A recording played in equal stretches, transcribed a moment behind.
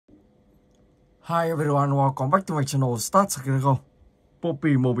Hi everyone, welcome back to my channel. Start second go.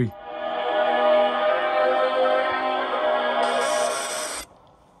 Poppy Moby.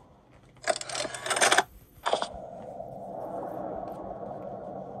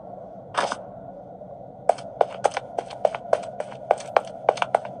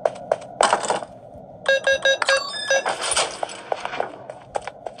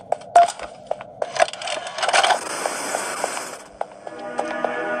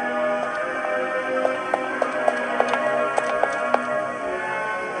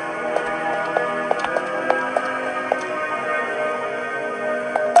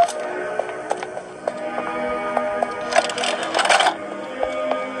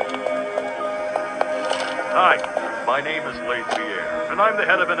 Hi, my name is and I'm the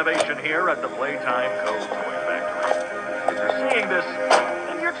head of innovation here at the Playtime Toy Factory. If you're seeing this,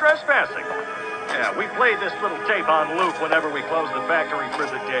 then you're trespassing. Yeah, we played this little tape on loop whenever we close the factory for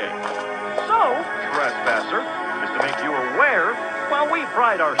the day. So, trespasser, just to make you aware, while we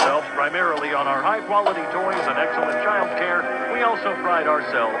pride ourselves primarily on our high-quality toys and excellent child care, we also pride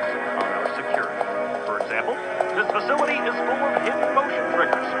ourselves on our security. For example, this facility is full of hidden motion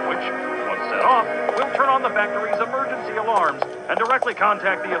triggers, which, once set off, will turn on the factory's emergency alarms and directly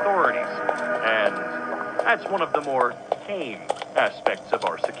contact the authorities. And that's one of the more tame aspects of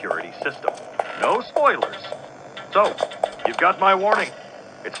our security system. No spoilers. So, you've got my warning.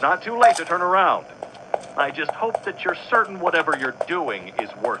 It's not too late to turn around. I just hope that you're certain whatever you're doing is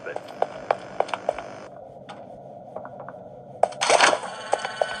worth it.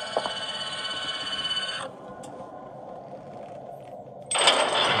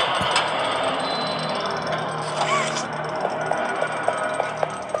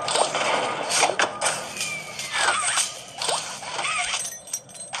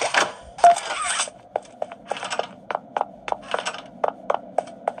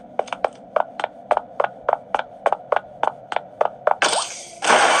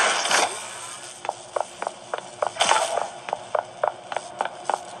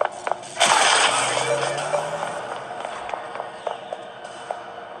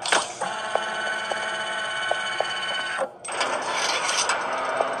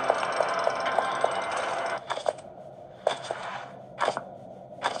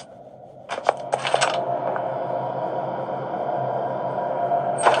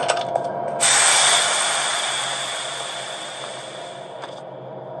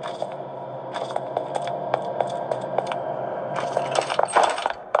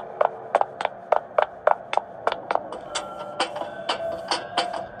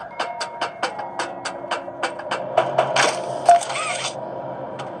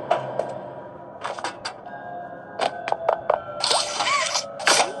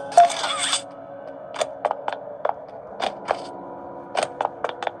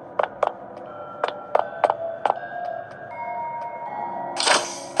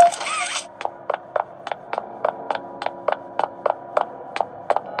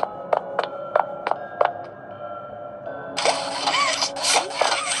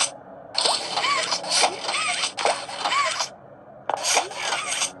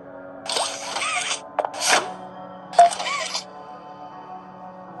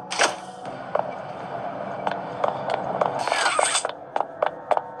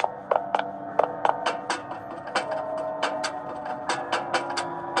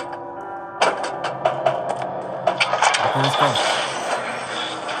 Okay, let's go.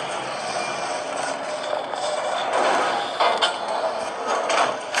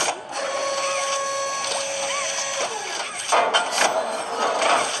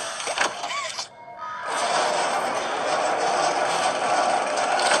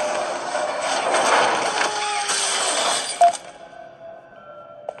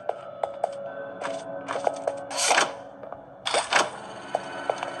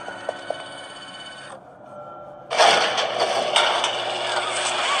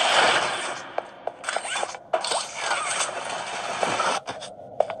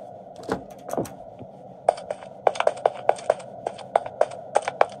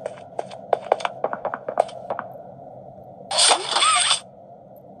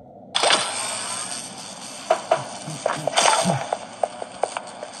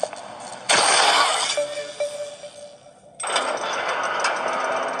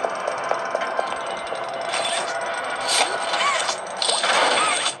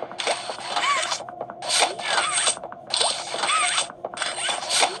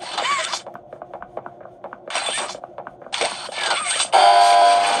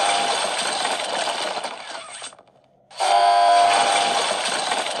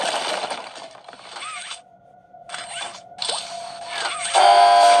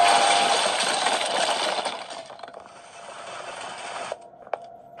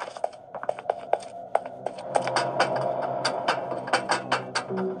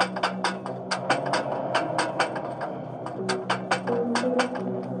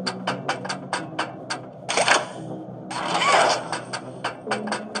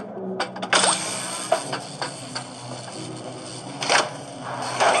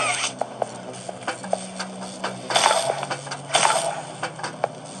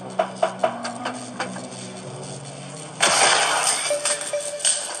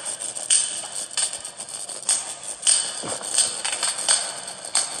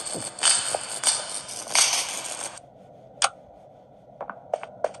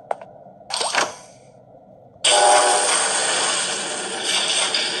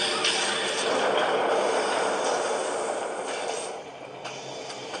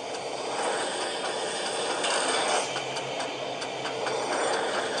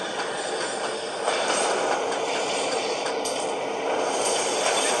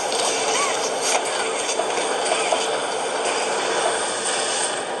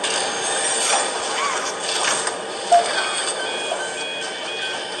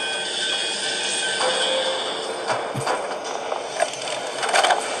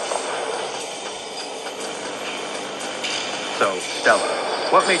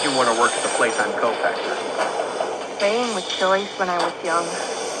 What made you want to work at the Playtime co-factory? Playing with toys when I was young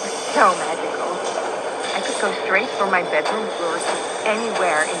was so magical. I could go straight from my bedroom floor to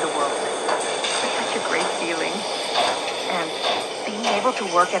anywhere in the world. It was such a great feeling. And being able to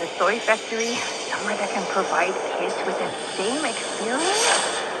work at a toy factory, somewhere that can provide kids with the same experience,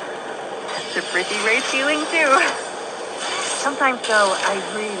 that's a pretty great feeling too. Sometimes though, I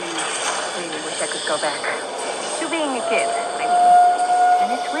really, really wish I could go back to being a kid, I mean. And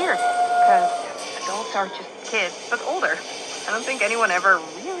it's weird, because adults are just kids, but older. I don't think anyone ever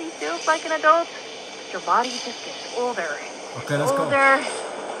really feels like an adult. Your body just gets older and Okay, let's go. older,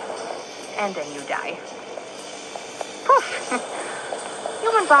 and then you die. Poof!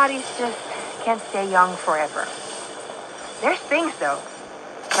 Human bodies just can't stay young forever. There's things though,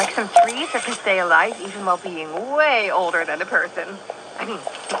 like some trees that can stay alive even while being way older than a person. I mean,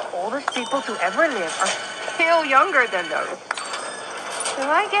 the oldest people to ever live are still younger than those. So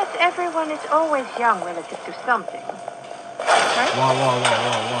I guess everyone is always young relative to something. Right? Wow.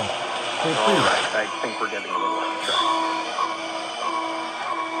 All right, I think we're getting a little off track.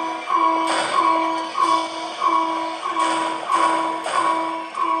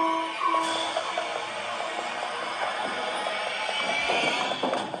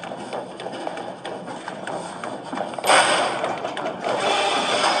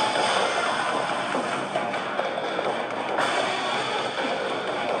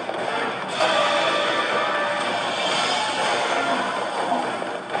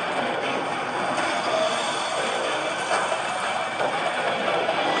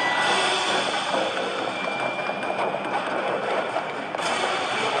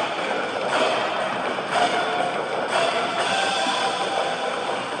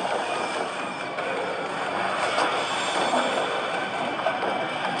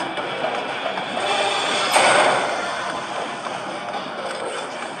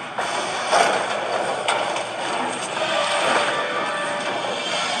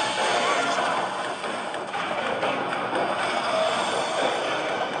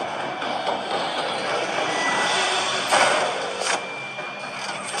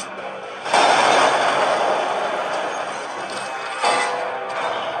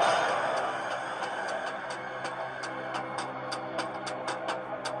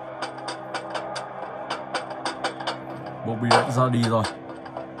 Bobby đã ra đi rồi.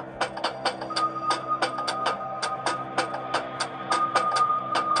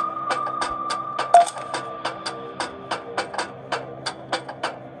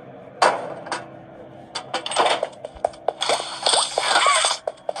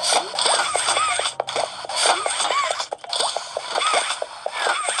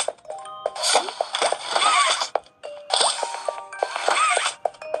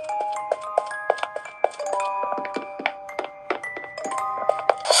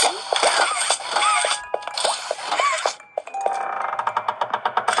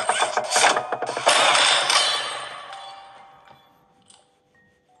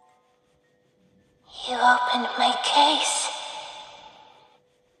 You opened my case.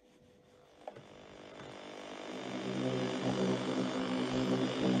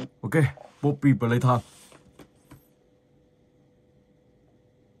 Ok, Bobby Playtime.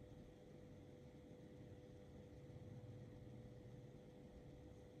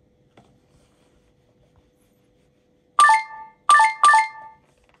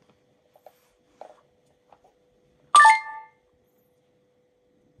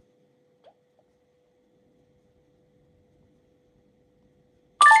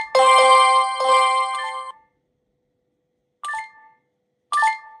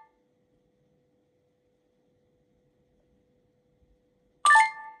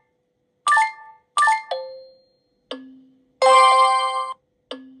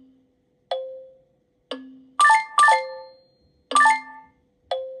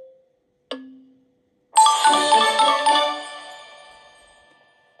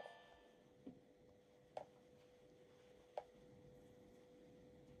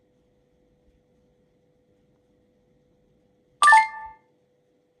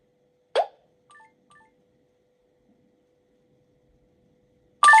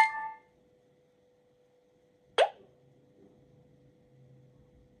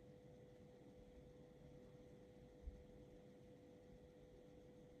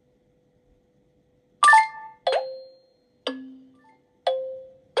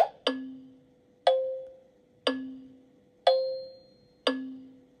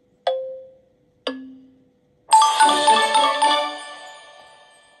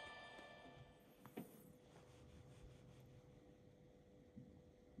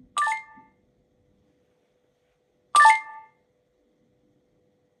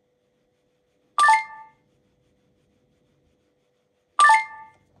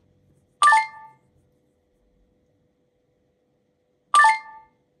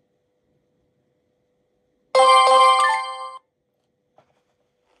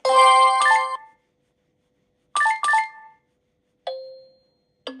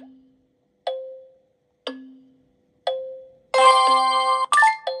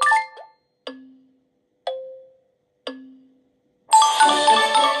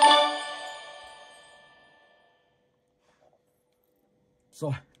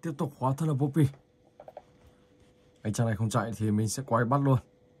 Rồi, tiếp tục hóa thân là Poppy. Anh chàng này không chạy thì mình sẽ quay bắt luôn.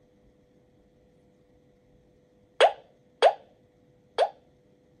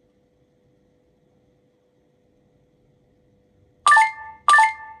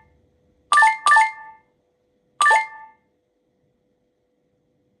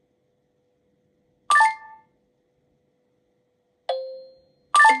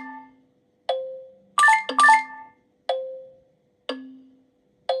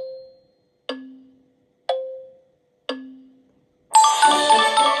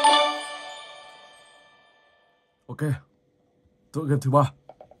 Ok, tựa game thứ 3.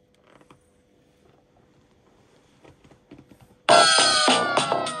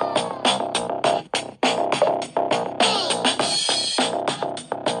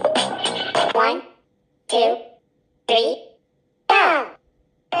 One, two, three, go!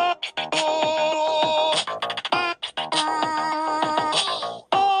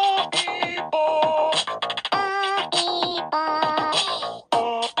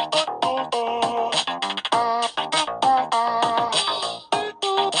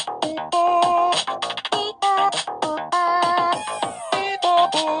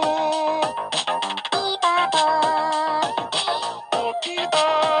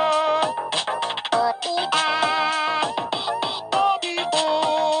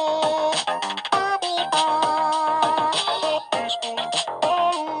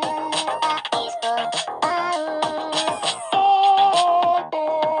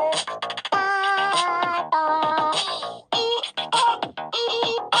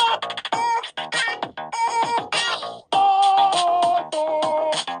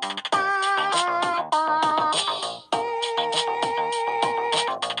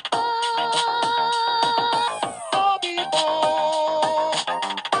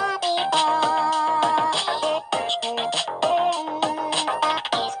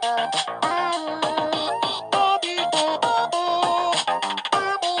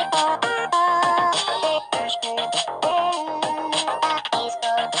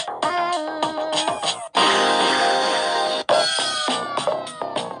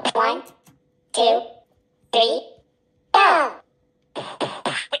 One, two, three, go!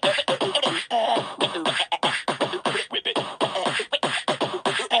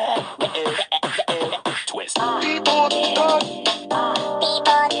 Twist.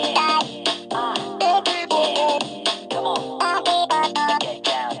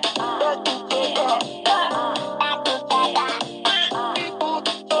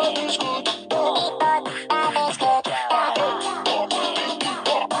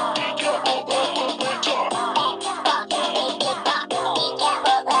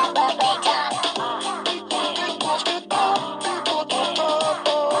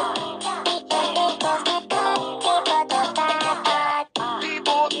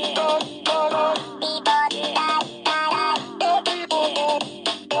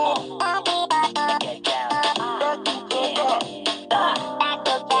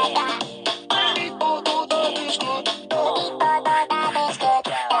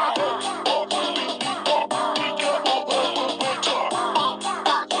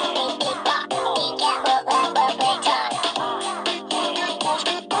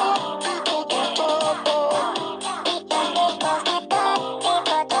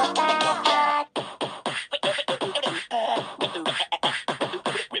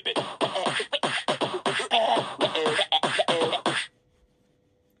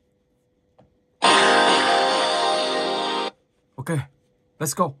 Ok,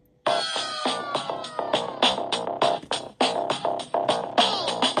 let's go.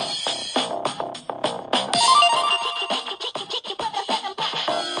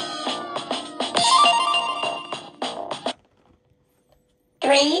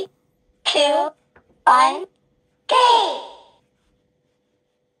 Three, two, one, go!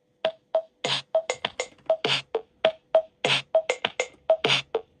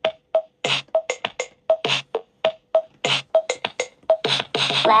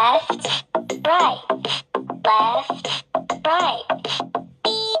 Left, right, left, right.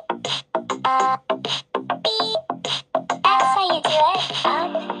 That's how you do it.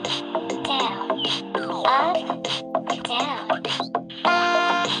 Up, down, up, down.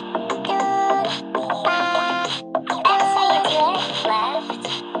 That's how you do it. Left,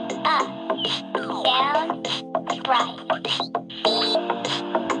 up, down, right.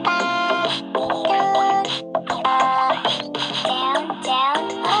 Down, down,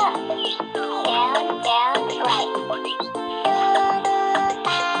 up. Down, down, right.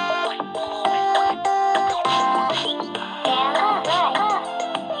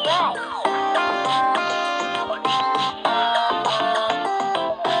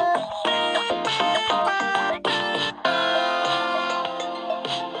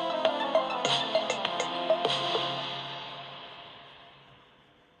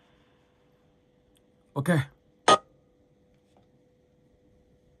 Ok.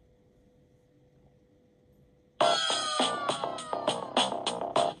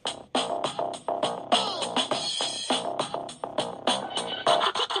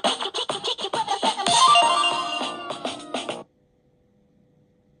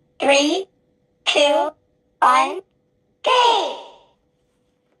 Three, two, one, go!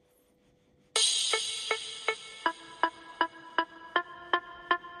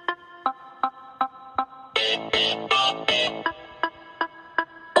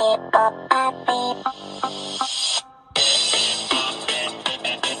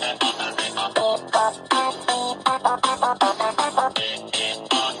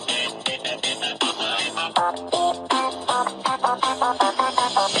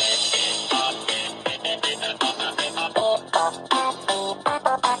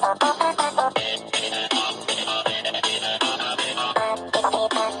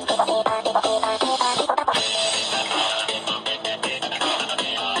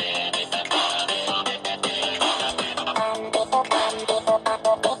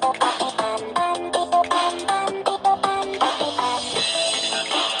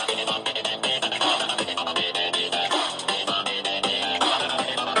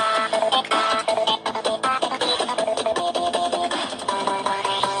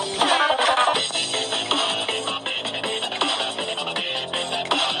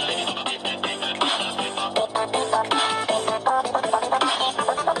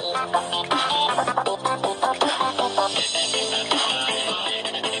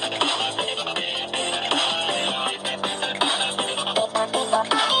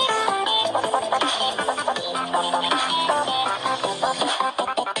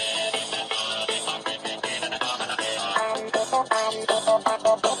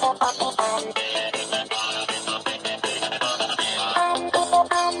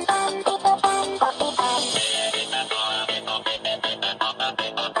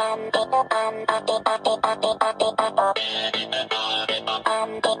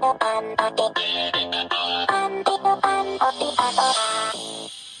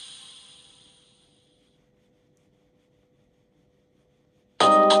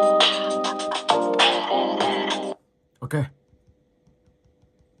 Ok.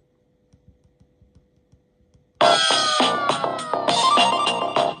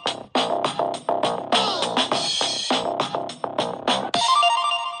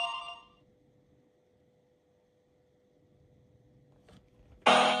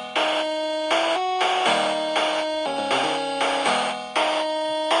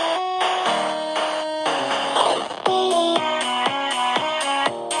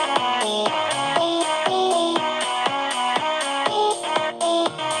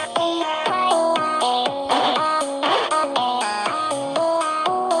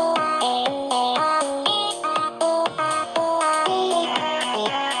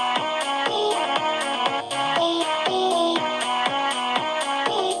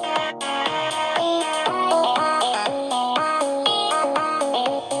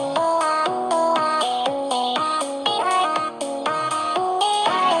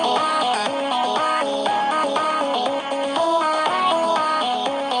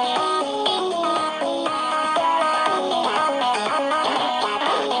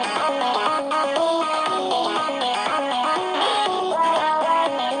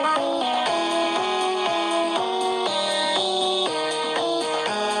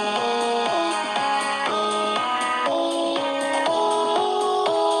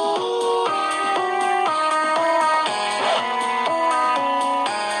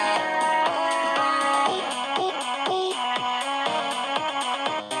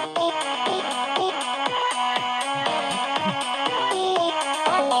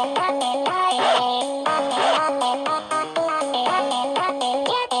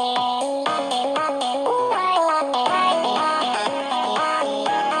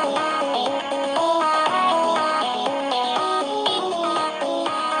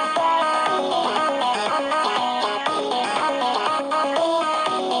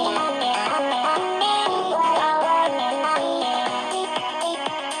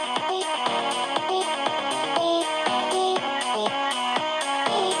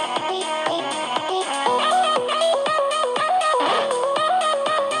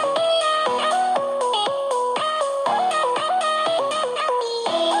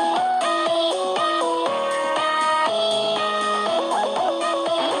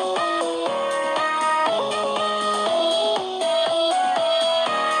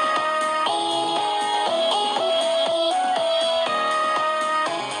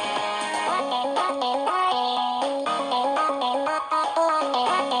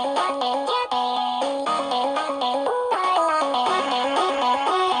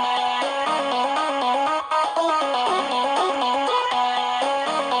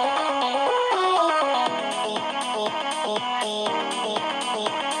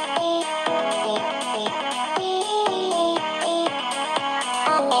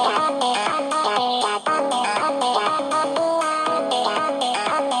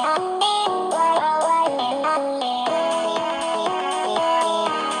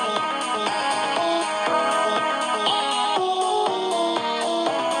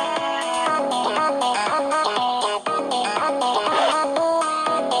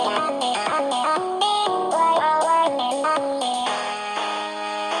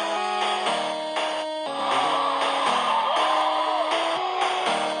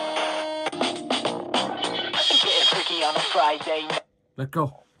 Let's go.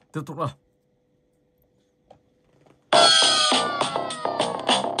 Tiếp tục nào.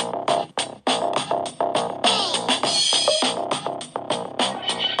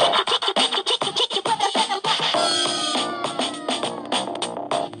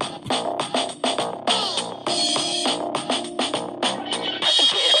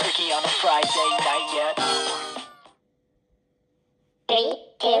 Three,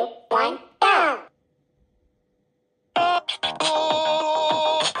 two, one, go!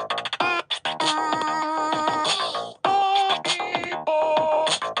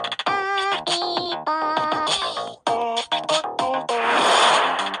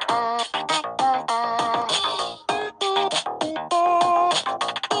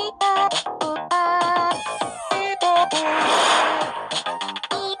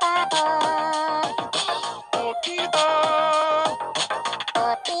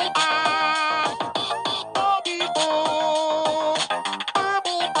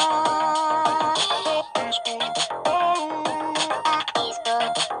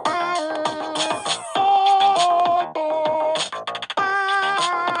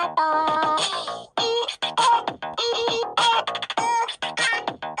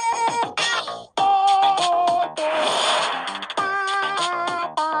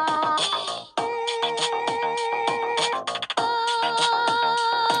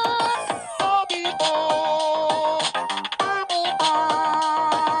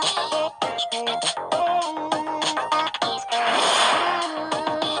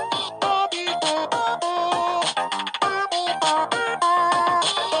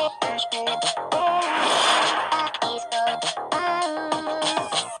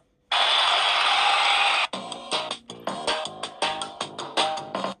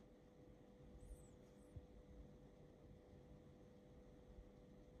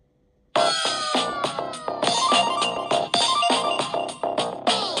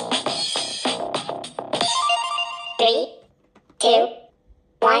 Three, two,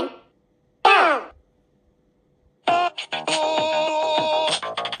 one, go!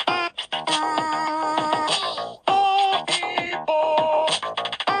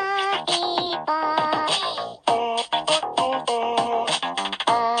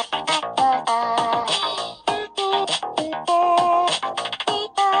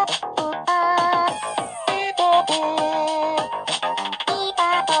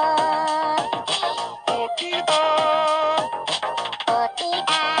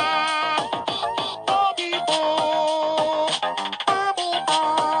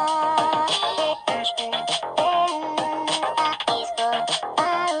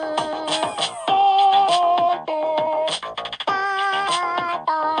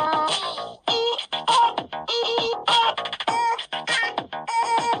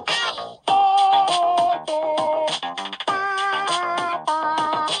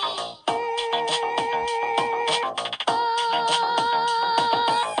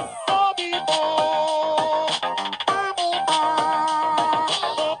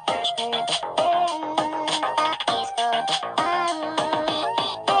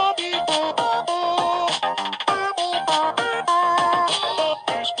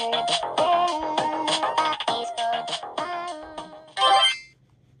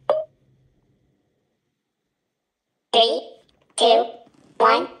 Three, two,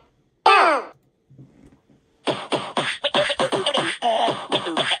 one, go!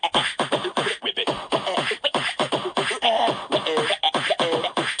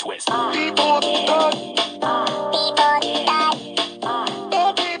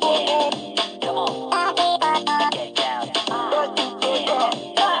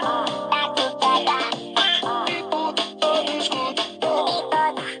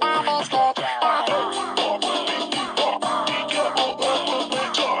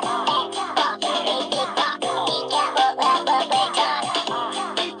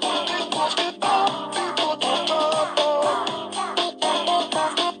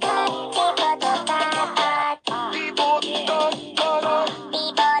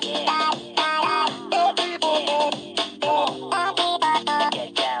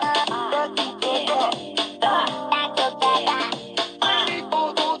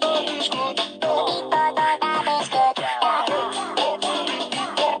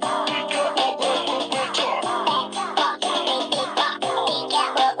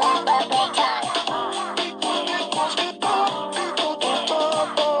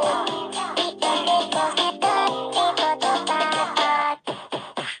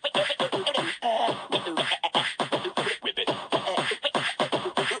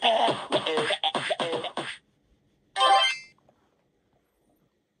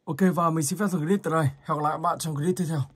 Ok, và mình xin phép dừng clip tại đây. Hẹn gặp lại các bạn trong clip tiếp theo.